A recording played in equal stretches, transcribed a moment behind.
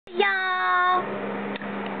Y'all,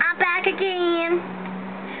 I'm back again,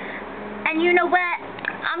 and you know what?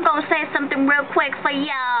 I'm gonna say something real quick for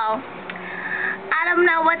y'all. I don't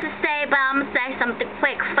know what to say, but I'm gonna say something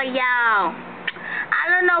quick for y'all. I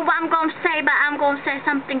don't know what I'm gonna say, but I'm gonna say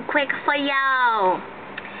something quick for y'all.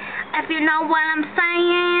 If you know what I'm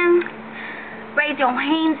saying, raise your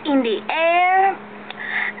hands in the air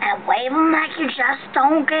and wave them like you just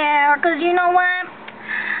don't care, cause you know what?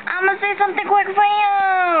 I'm gonna say something quick for you.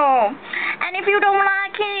 And if you don't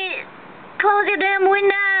like it, close your damn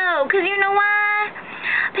window. Cause you know why?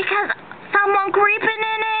 Because someone creeping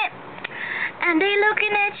in it, and they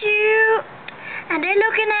looking at you, and they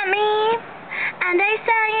looking at me, and they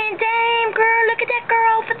saying, "Damn girl, look at that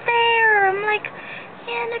girl over there." I'm like,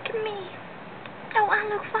 yeah, look at me. Oh, I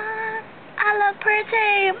look fine. I look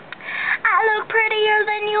pretty. I look prettier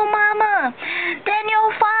than your mama, than your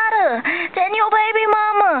father, than your baby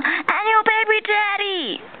mama, and your baby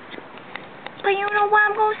daddy. But you know what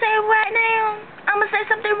I'm gonna say right now? I'm gonna say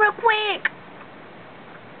something real quick.